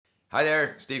Hi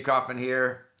there, Steve Kaufman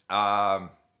here.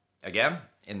 Again,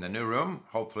 in the new room,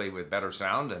 hopefully with better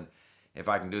sound. And if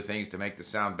I can do things to make the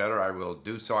sound better, I will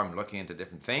do so. I'm looking into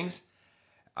different things.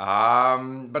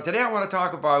 But today I want to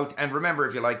talk about, and remember,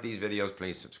 if you like these videos,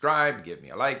 please subscribe, give me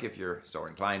a like if you're so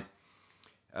inclined.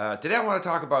 Today I want to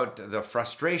talk about the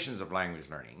frustrations of language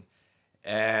learning.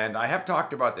 And I have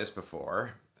talked about this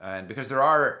before, and because there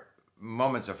are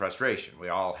moments of frustration, we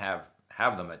all have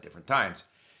them at different times.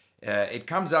 It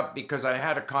comes up because I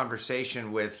had a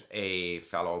conversation with a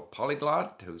fellow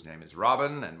polyglot whose name is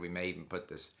Robin, and we may even put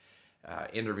this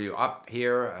interview up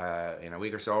here in a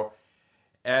week or so.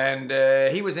 And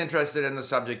he was interested in the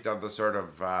subject of the sort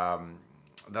of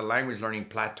the language learning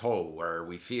plateau where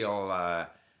we feel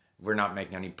we're not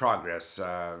making any progress.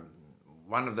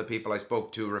 One of the people I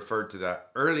spoke to referred to the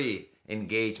early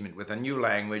engagement with a new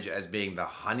language as being the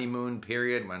honeymoon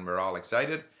period when we're all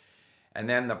excited. And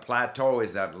then the plateau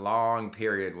is that long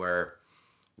period where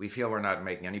we feel we're not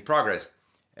making any progress.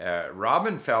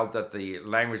 Robin felt that the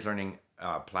language learning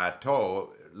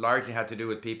plateau largely had to do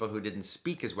with people who didn't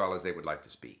speak as well as they would like to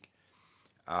speak.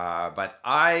 But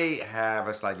I have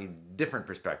a slightly different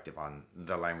perspective on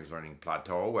the language learning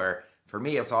plateau, where for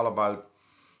me it's all about,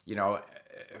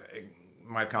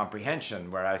 my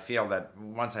comprehension, where I feel that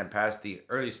once I'm past the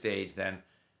early stage, then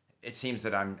it seems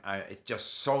that it's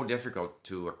just so difficult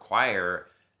to acquire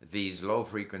these low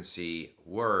frequency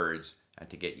words and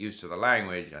to get used to the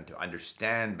language and to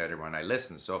understand better when I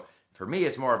listen. So for me,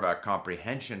 it's more of a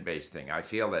comprehension based thing. I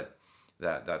feel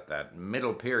that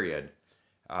middle period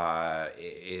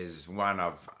is one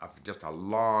of just a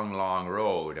long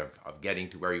road of getting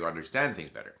to where you understand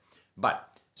things better.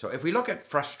 But so if we look at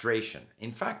frustration,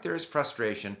 in fact, there is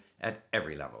frustration at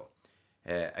every level.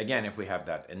 Again, if we have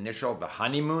that initial, the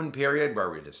honeymoon period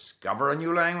where we discover a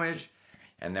new language,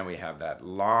 and then we have that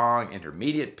long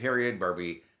intermediate period where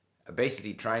we are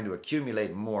basically trying to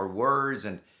accumulate more words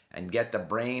and get the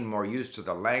brain more used to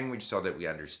the language so that we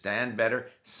understand better.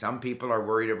 Some people are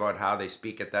worried about how they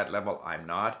speak at that level. I'm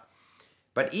not.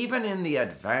 But even in the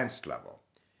advanced level,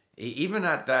 even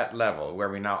at that level where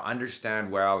we now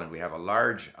understand well and we have a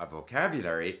large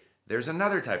vocabulary, there's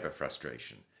another type of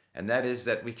frustration. And that is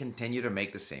that we continue to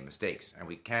make the same mistakes. And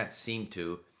we can't seem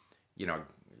to,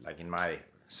 like in my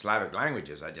Slavic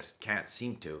languages, I just can't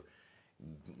seem to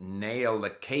nail the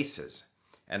cases.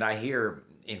 And I hear,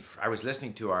 I was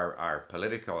listening to our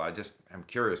political, I'm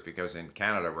curious because in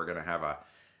Canada we're going to have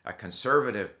a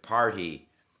Conservative Party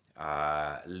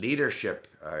leadership,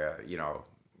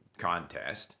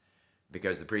 contest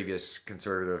because the previous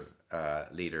Conservative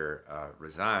leader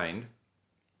resigned.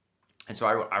 And so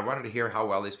I wanted to hear how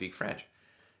well they speak French.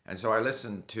 And so I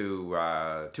listened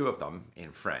to two of them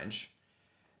in French,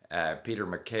 Peter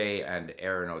MacKay and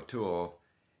Aaron O'Toole.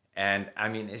 And I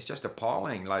mean, it's just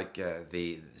appalling, like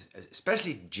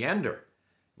especially gender,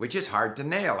 which is hard to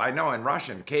nail. I know in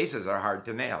Russian, cases are hard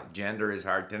to nail. Gender is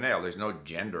hard to nail. There's no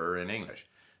gender in English.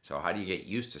 So how do you get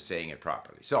used to saying it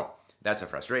properly? So that's a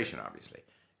frustration, obviously.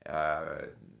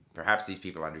 Perhaps these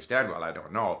people understand well, I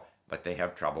don't know, but they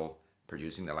have trouble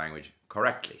producing the language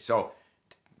correctly. So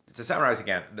to summarize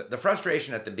again, the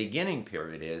frustration at the beginning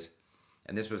period is,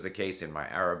 and this was the case in my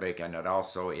Arabic and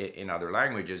also in other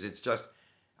languages, it's just,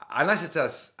 unless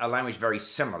it's a language very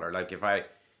similar, like if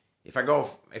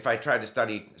I try to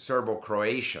study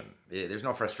Serbo-Croatian, there's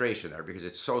no frustration there because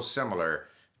it's so similar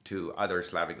to other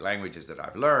Slavic languages that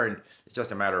I've learned. It's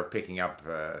just a matter of picking up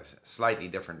slightly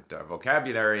different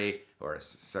vocabulary or a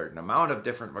certain amount of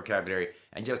different vocabulary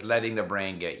and just letting the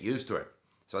brain get used to it.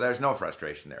 So there's no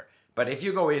frustration there. But if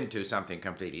you go into something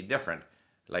completely different,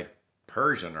 like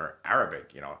Persian or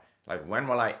Arabic, like when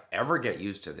will I ever get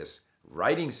used to this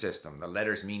writing system? The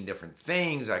letters mean different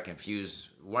things. I confuse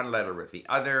one letter with the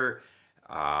other.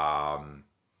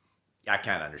 I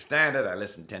can't understand it. I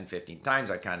listen 10, 15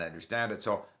 times. I can't understand it.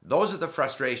 So those are the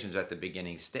frustrations at the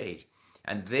beginning stage.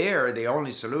 And there, the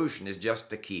only solution is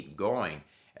just to keep going.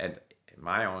 And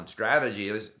my own strategy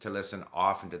is to listen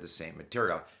often to the same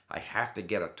material. I have to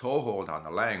get a toehold on the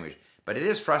language. But it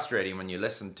is frustrating when you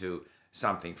listen to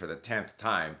something for the 10th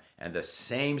time and the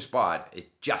same spot,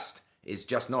 is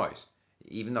just noise.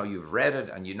 Even though you've read it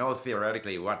and you know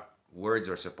theoretically what words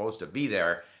are supposed to be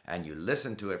there, and you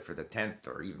listen to it for the 10th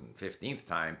or even 15th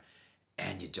time,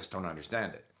 and you just don't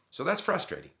understand it. So that's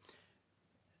frustrating.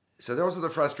 So those are the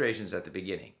frustrations at the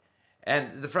beginning.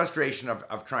 And the frustration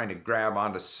of trying to grab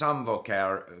onto some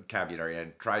vocabulary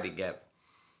and try to get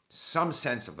some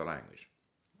sense of the language.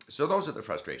 So those are the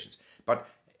frustrations. But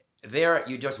there,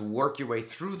 you just work your way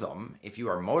through them if you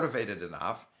are motivated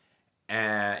enough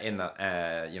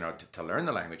to learn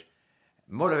the language.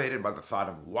 motivated by the thought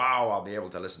of, wow, I'll be able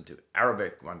to listen to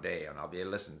Arabic one day, and I'll be able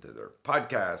to listen to their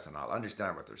podcast, and I'll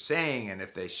understand what they're saying. And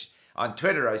if they, on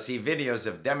Twitter, I see videos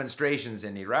of demonstrations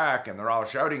in Iraq, and they're all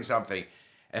shouting something,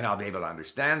 and I'll be able to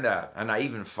understand that. And I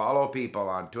even follow people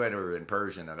on Twitter in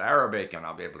Persian and Arabic, and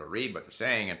I'll be able to read what they're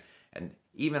saying. And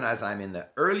even as I'm in the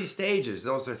early stages,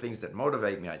 those are things that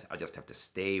motivate me. I just have to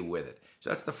stay with it. So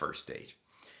that's the first stage.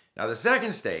 Now, the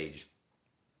second stage,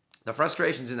 the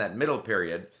frustrations in that middle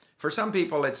period, for some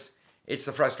people, it's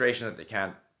the frustration that they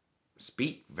can't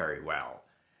speak very well.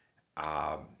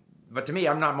 But to me,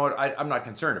 I'm not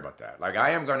concerned about that. Like,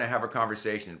 I am going to have a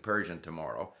conversation in Persian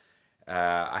tomorrow.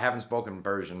 I haven't spoken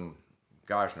Persian,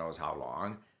 gosh knows how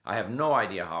long. I have no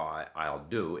idea how I'll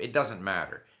do. It doesn't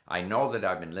matter. I know that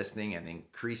I've been listening and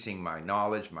increasing my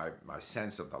knowledge, my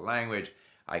sense of the language.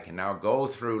 I can now go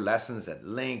through lessons at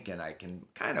Link, and I can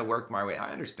kind of work my way.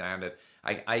 I understand it.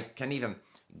 I can even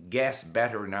guess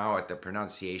better now at the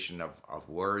pronunciation of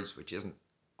words, which isn't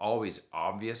always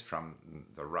obvious from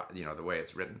the way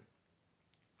it's written.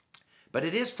 But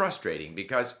it is frustrating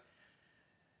because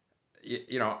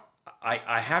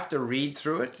I have to read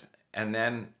through it, and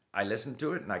then I listen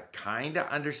to it, and I kind of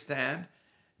understand,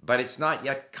 but it's not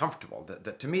yet comfortable.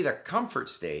 To me, the comfort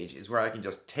stage is where I can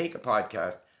just take a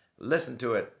podcast, listen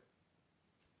to it,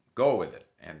 go with it,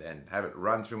 and have it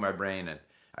run through my brain, and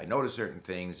I notice certain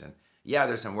things, and yeah,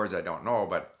 there's some words I don't know,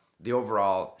 but the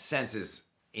overall sense is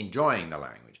enjoying the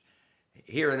language.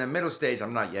 Here in the middle stage,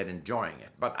 I'm not yet enjoying it,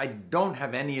 but I don't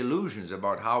have any illusions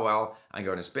about how well I'm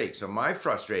going to speak. So my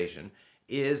frustration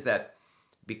is that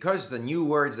because the new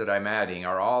words that I'm adding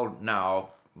are all now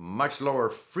much lower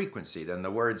frequency than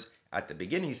the words at the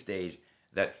beginning stage,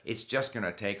 that it's just going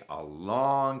to take a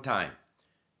long time.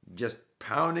 Just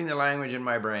pounding the language in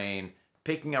my brain,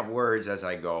 picking up words as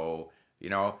I go.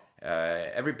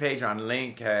 Every page on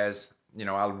Link has,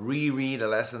 I'll reread a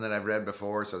lesson that I've read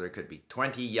before, so there could be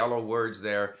 20 yellow words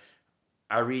there.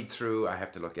 I read through, I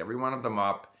have to look every one of them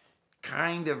up,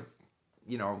 kind of,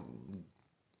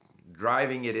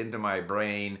 driving it into my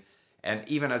brain. And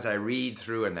even as I read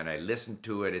through and then I listen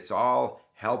to it, it's all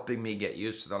helping me get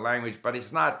used to the language, but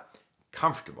it's not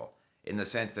comfortable in the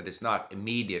sense that it's not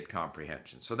immediate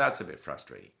comprehension. So that's a bit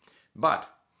frustrating. But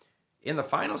in the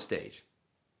final stage,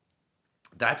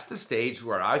 that's the stage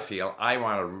where I feel I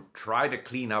want to try to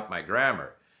clean up my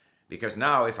grammar. Because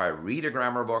now if I read a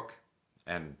grammar book,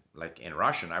 and like in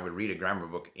Russian, I would read a grammar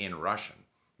book in Russian,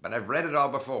 but I've read it all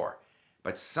before.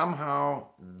 But somehow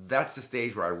that's the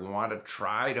stage where I want to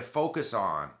try to focus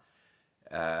on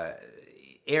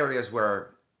areas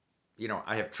where,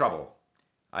 I have trouble.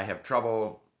 I have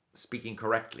trouble speaking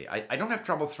correctly. I don't have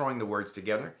trouble throwing the words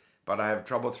together, but I have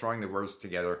trouble throwing the words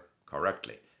together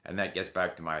correctly. And that gets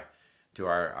back to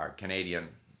our Canadian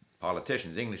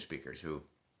politicians, English speakers, who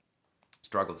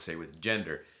struggle, say, with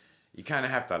gender. You kind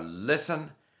of have to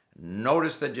listen,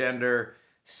 notice the gender,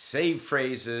 save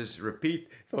phrases, repeat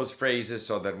those phrases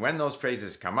so that when those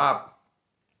phrases come up,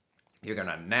 you're going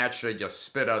to naturally just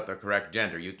spit out the correct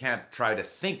gender. You can't try to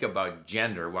think about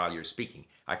gender while you're speaking.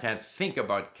 I can't think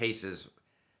about cases.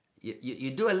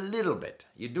 You do a little bit.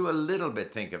 You do a little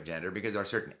bit think of gender because there are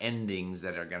certain endings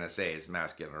that are going to say it's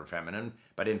masculine or feminine.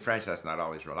 But in French, that's not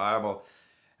always reliable.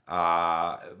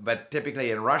 But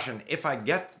typically in Russian, if I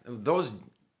get those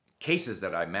cases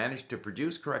that I manage to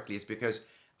produce correctly, it's because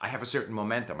I have a certain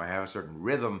momentum. I have a certain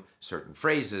rhythm, certain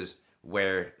phrases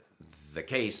where the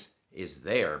case is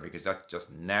there because that's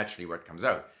just naturally what comes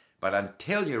out. But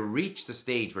until you reach the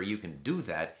stage where you can do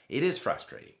that, it is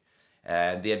frustrating.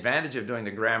 And the advantage of doing the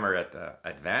grammar at the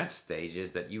advanced stage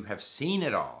is that you have seen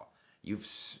it all.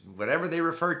 Whatever they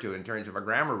refer to in terms of a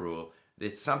grammar rule,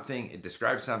 it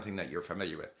describes something that you're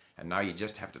familiar with. And now you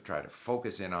just have to try to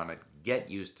focus in on it, get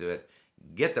used to it,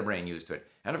 get the brain used to it.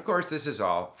 And of course, this is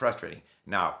all frustrating.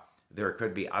 Now, there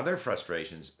could be other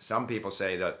frustrations. Some people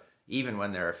say that even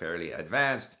when they're fairly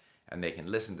advanced and they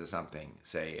can listen to something,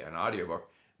 say an audiobook,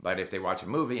 but if they watch a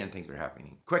movie and things are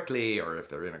happening quickly, or if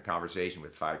they're in a conversation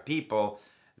with 5 people,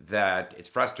 that it's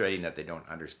frustrating that they don't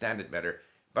understand it better.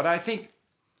 But I think,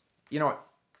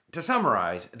 to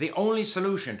summarize, the only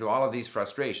solution to all of these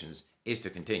frustrations is to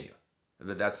continue.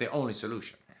 That's the only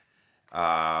solution.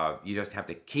 You just have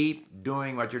to keep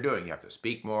doing what you're doing. You have to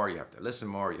speak more, you have to listen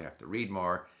more, you have to read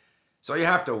more. So you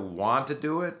have to want to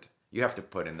do it, you have to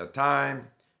put in the time,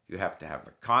 you have to have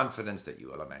the confidence that you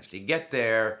will eventually get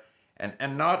there,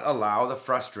 and not allow the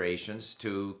frustrations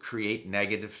to create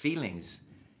negative feelings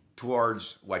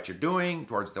towards what you're doing,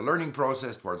 towards the learning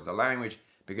process, towards the language,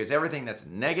 because everything that's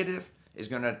negative is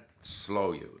going to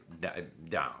slow you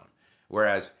down.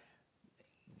 Whereas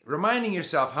reminding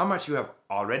yourself how much you have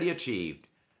already achieved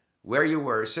where you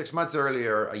were 6 months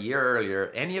earlier, a year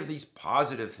earlier, any of these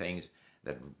positive things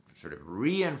that sort of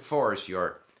reinforce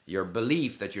your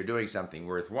belief that you're doing something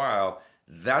worthwhile,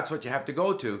 that's what you have to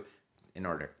go to in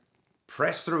order to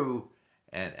press through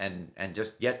and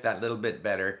just get that little bit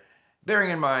better, bearing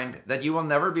in mind that you will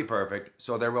never be perfect,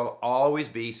 so there will always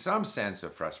be some sense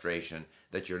of frustration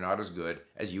that you're not as good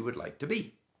as you would like to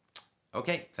be.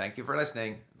 Okay, thank you for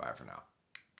listening. Bye for now.